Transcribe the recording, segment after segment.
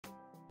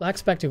Black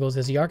Spectacles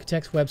is the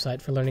architect's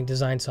website for learning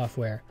design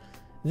software.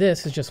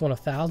 This is just one of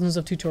thousands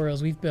of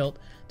tutorials we've built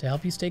to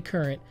help you stay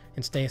current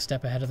and stay a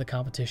step ahead of the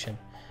competition.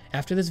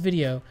 After this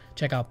video,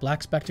 check out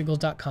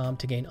blackspectacles.com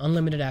to gain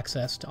unlimited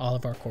access to all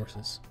of our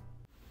courses.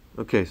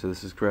 Okay, so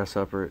this is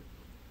Grasshopper,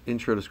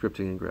 Intro to Scripting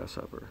in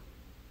Grasshopper.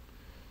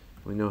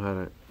 We know how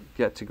to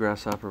get to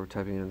Grasshopper. We're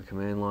typing in the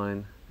command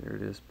line. There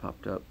it is,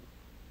 popped up.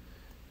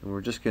 And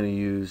we're just going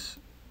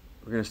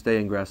to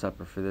stay in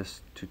Grasshopper for this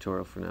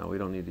tutorial for now. We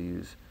don't need to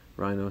use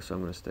Rhino, so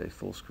I'm going to stay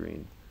full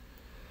screen.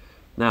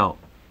 Now,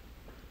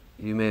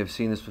 you may have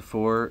seen this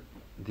before,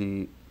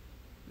 the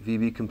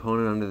VB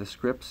component under the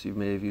scripts. You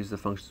may have used the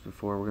functions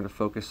before. We're going to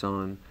focus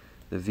on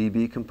the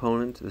VB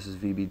component. This is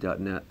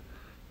VB.NET.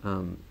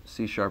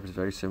 C# is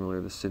very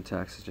similar. The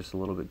syntax is just a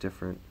little bit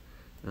different.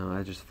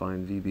 I just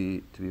find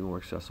VB to be more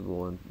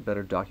accessible and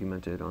better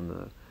documented on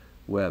the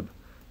web.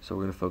 So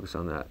we're going to focus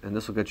on that. And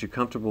this will get you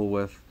comfortable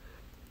with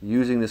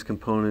using this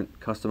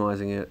component,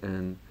 customizing it,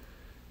 and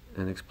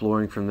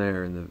exploring from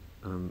there and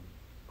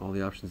all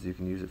the options that you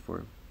can use it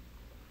for.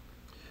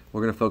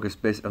 We're going to focus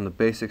on the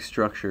basic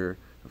structure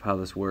of how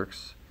this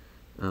works.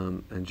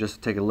 And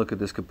just take a look at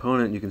this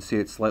component. You can see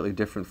it's slightly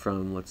different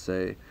from, let's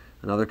say,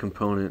 another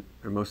component,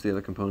 or most of the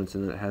other components,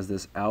 in that it has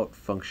this out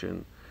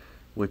function,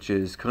 which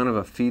is kind of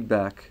a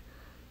feedback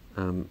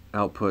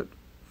output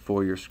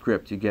for your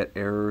script. You get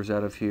errors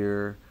out of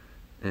here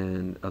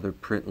and other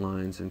print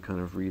lines and kind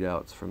of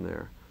readouts from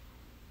there.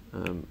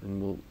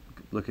 And we'll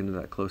look into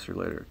that closer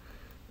later.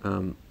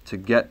 To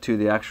get to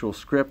the actual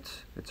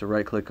script, it's a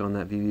right-click on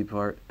that VB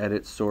part,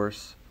 edit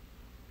source.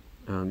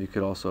 You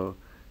could also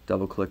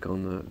double-click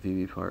on the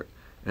VB part.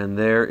 And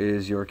there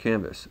is your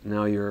canvas.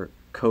 Now you're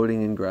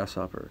coding in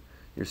Grasshopper.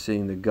 You're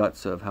seeing the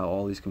guts of how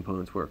all these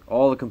components work.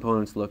 All the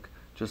components look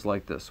just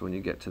like this when you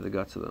get to the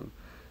guts of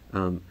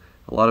them.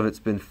 A lot of it's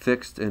been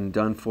fixed and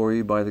done for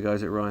you by the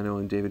guys at Rhino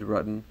and David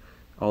Rutten.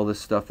 All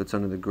this stuff that's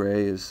under the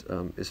gray is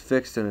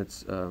fixed, and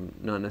it's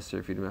not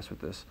necessary for you to mess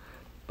with this.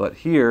 But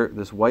here,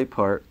 this white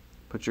part,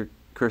 put your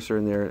cursor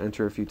in there and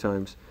enter a few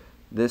times.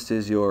 This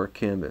is your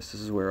canvas. This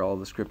is where all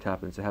the script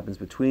happens. It happens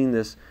between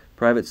this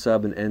private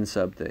sub and end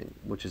sub thing,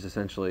 which is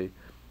essentially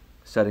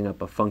setting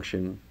up a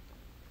function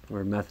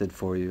or a method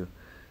for you.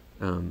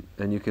 And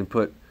you can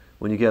put,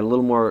 when you get a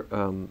little more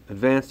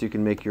advanced, you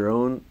can make your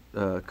own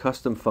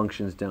custom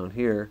functions down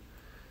here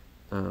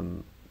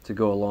to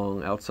go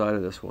along outside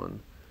of this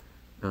one.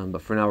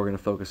 But for now, we're going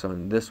to focus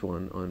on this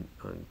one,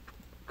 on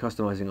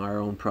customizing our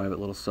own private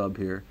little sub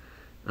here.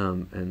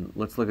 And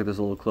let's look at this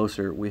a little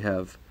closer. We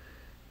have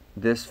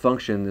this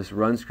function, this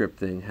run script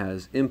thing,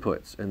 has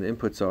inputs, and the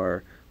inputs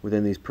are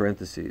within these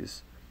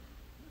parentheses.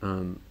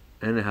 And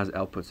it has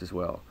outputs as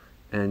well.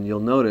 And you'll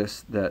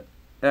notice that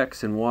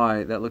X and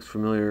Y, that looks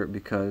familiar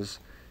because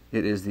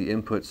it is the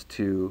inputs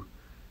to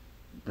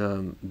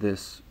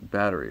this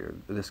battery, or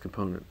this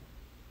component.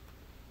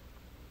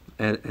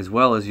 And as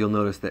well as, you'll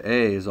notice the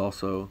A is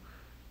also,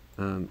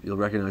 you'll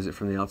recognize it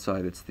from the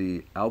outside, it's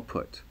the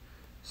output.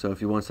 So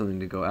if you want something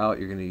to go out,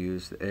 you're going to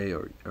use the A,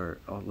 or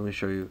let me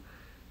show you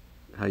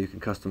how you can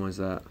customize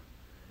that.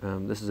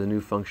 This is a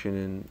new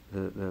function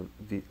in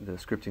the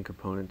scripting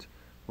component.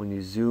 When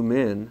you zoom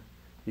in,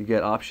 you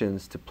get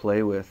options to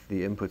play with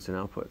the inputs and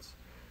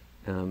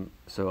outputs.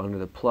 So under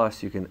the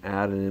plus, you can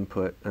add an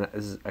input, and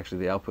this is actually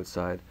the output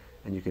side,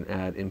 and you can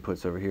add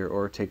inputs over here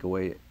or take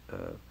away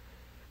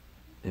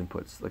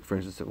inputs. Like, for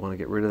instance, if I want to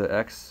get rid of the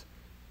X,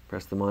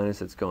 press the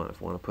minus, it's gone.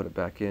 If I want to put it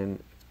back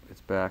in,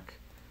 it's back.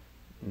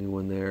 New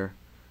one there.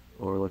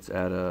 Or let's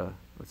add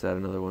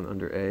another one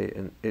under A,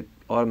 and it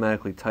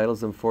automatically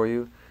titles them for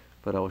you,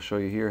 but I will show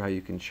you here how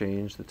you can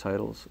change the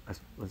titles.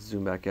 Let's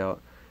zoom back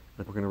out.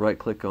 We're going to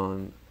right-click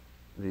on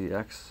the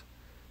X,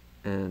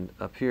 and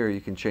up here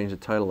you can change the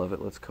title of it.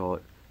 Let's call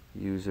it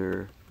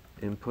User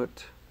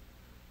Input.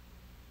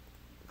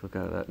 Click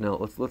out of that. Now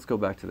let's go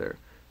back to there,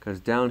 because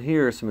down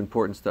here is some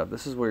important stuff.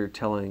 This is where you're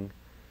telling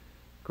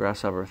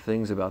Grasshopper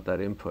things about that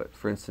input.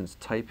 For instance,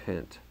 type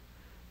hint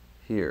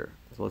here.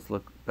 So let's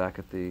look back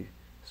at the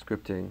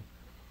scripting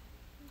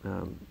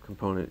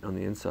component on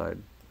the inside,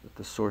 with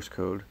the source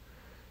code.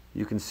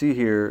 You can see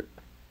here,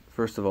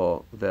 first of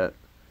all, that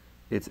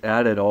it's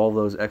added all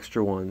those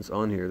extra ones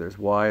on here. There's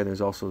Y, and there's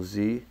also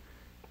Z. You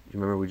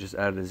remember we just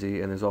added a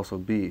Z, and there's also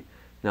B.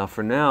 Now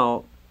for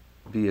now,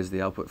 B is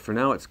the output. For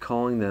now, it's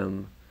calling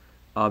them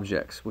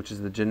objects, which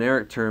is the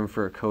generic term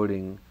for a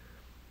coding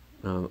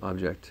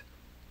object.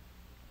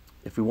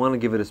 If we want to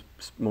give it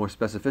more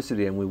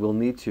specificity, and we will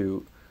need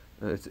to,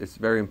 it's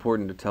very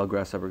important to tell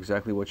Grasshopper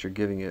exactly what you're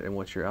giving it and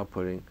what you're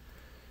outputting.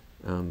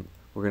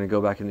 We're going to go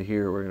back into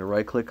here. We're going to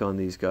right-click on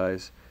these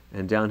guys,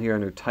 and down here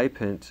under type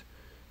hint,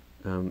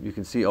 you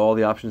can see all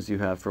the options you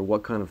have for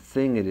what kind of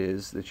thing it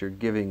is that you're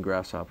giving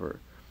Grasshopper.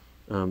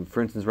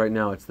 For instance, right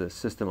now it's the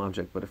system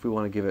object, but if we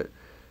want to give it,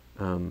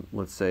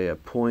 let's say, a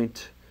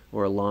point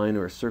or a line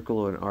or a circle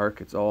or an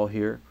arc, it's all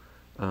here.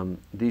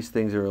 These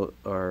things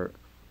are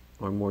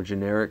more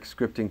generic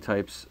scripting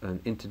types.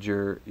 An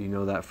integer, you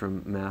know that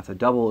from math. A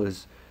double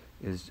is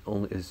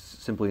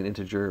simply an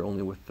integer,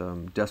 only with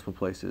decimal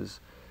places.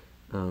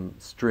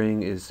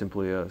 String is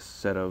simply a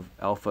set of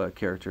alpha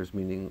characters,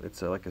 meaning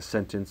it's like a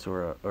sentence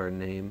or a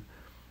name.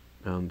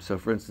 So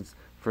for instance,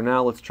 for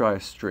now, let's try a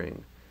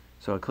string.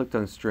 So I clicked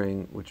on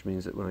string, which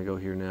means that when I go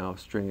here now,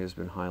 string has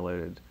been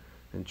highlighted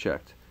and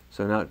checked.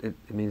 So now it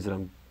means that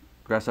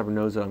Grasshopper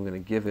knows that I'm going to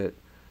give it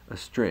a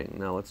string.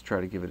 Now let's try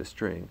to give it a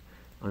string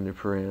under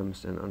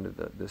params and under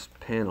this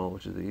panel,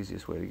 which is the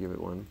easiest way to give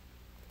it one.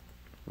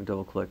 We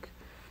double click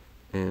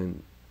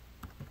and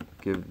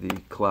give the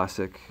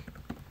classic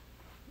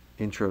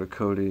intro to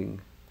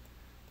coding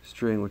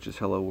string, which is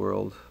hello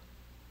world.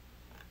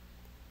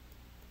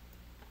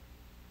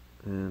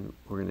 And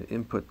we're going to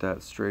input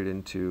that straight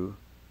into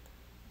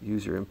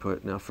user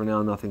input. Now for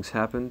now, nothing's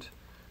happened.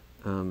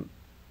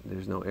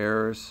 There's no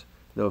errors.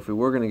 Though if we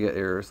were going to get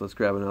errors, let's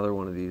grab another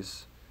one of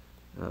these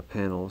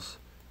panels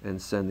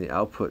and send the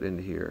output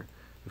into here.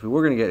 If we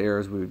were going to get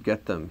errors, we would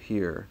get them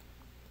here.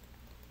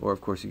 Or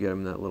of course you get them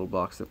in that little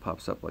box that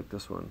pops up like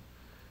this one.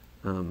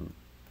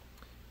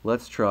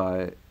 Let's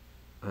try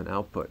an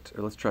output,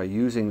 or let's try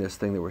using this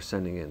thing that we're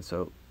sending in.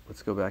 So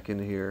let's go back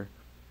into here.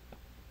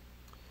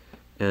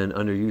 And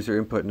under user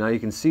input, now you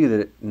can see that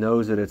it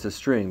knows that it's a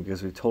string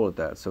because we told it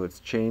that. So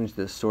it's changed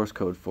this source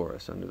code for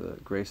us under the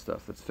gray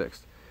stuff that's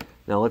fixed.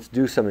 Now let's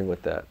do something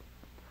with that.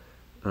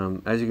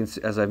 As you can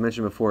see, as I've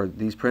mentioned before,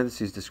 these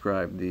parentheses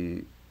describe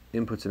the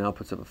inputs and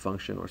outputs of a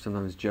function, or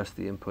sometimes just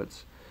the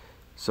inputs.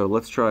 So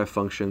let's try a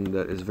function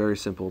that is very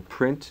simple.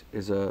 Print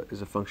is a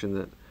function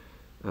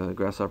that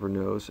Grasshopper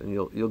knows, and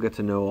you'll get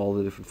to know all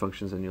the different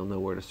functions, and you'll know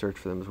where to search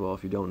for them as well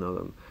if you don't know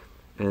them.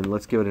 And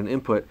let's give it an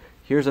input.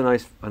 Here's a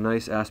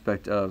nice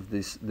aspect of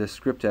this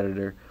script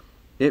editor.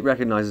 It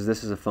recognizes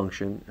this is a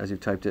function as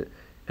you've typed it,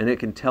 and it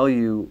can tell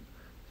you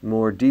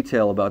more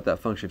detail about that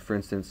function. For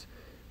instance,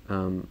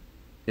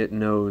 it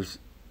knows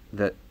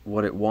that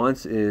what it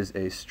wants is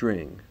a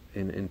string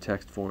in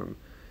text form,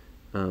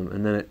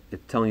 and then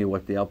it's telling you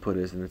what the output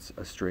is, and it's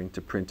a string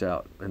to print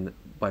out. And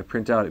by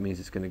print out, it means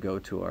it's going to go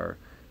to our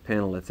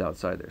panel that's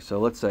outside there. So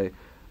let's say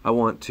I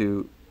want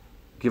to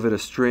give it a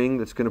string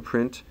that's going to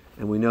print,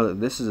 and we know that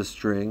this is a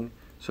string,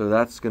 so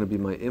that's going to be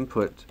my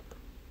input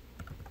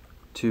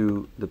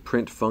to the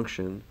print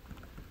function,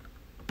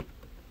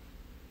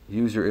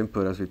 user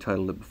input as we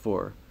titled it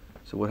before.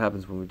 So what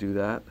happens when we do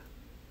that?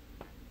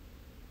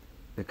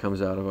 It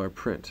comes out of our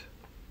print.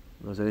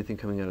 Now, is anything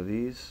coming out of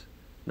these?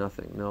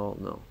 Nothing.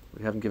 No.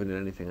 We haven't given it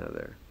anything out of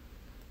there.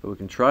 But we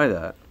can try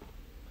that.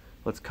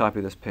 Let's copy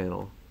this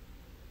panel.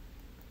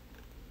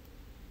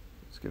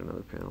 Let's get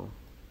another panel.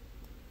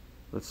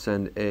 Let's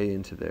send A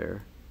into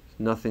there. It's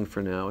nothing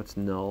for now. It's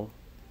null.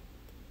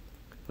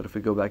 But if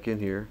we go back in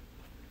here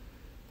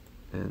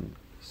and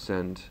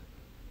send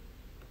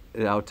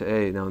it out to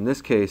A, now in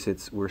this case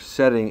we're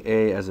setting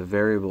A as a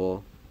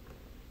variable,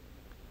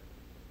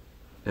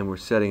 and we're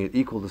setting it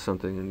equal to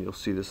something, and you'll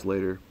see this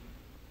later.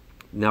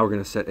 Now we're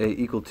going to set A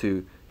equal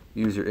to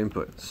user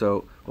input.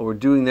 So what we're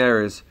doing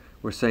there is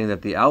we're saying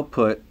that the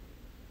output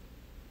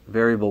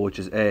variable, which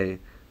is A,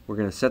 we're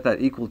going to set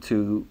that equal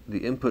to the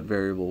input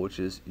variable, which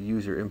is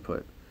user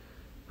input.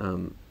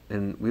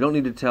 And we don't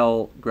need to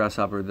tell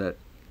Grasshopper that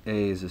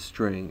A is a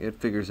string. It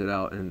figures it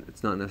out, and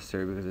it's not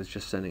necessary because it's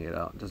just sending it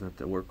out. It doesn't have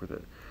to work with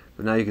it.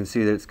 But now you can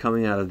see that it's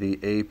coming out of the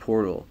A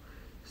portal.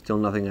 Still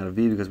nothing out of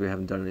V because we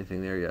haven't done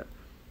anything there yet.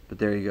 But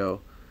there you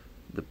go.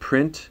 The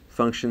print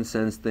function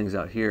sends things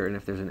out here, and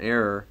if there's an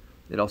error,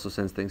 it also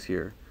sends things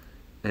here.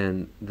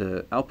 And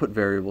the output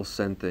variables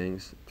send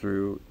things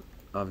through,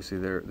 obviously,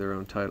 their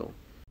own title.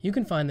 You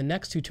can find the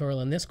next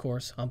tutorial in this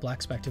course on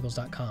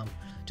blackspectacles.com.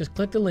 Just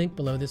click the link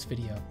below this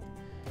video.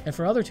 And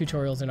for other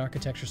tutorials in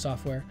architecture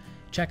software,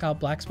 check out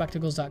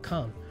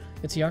blackspectacles.com.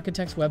 It's the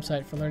architect's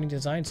website for learning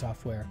design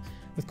software,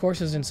 with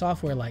courses in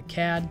software like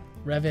CAD,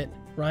 Revit,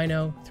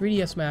 Rhino,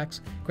 3ds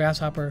Max,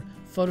 Grasshopper,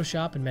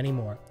 Photoshop, and many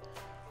more.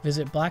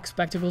 Visit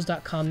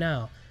blackspectacles.com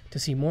now to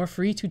see more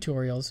free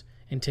tutorials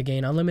and to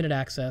gain unlimited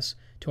access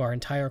to our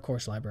entire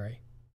course library.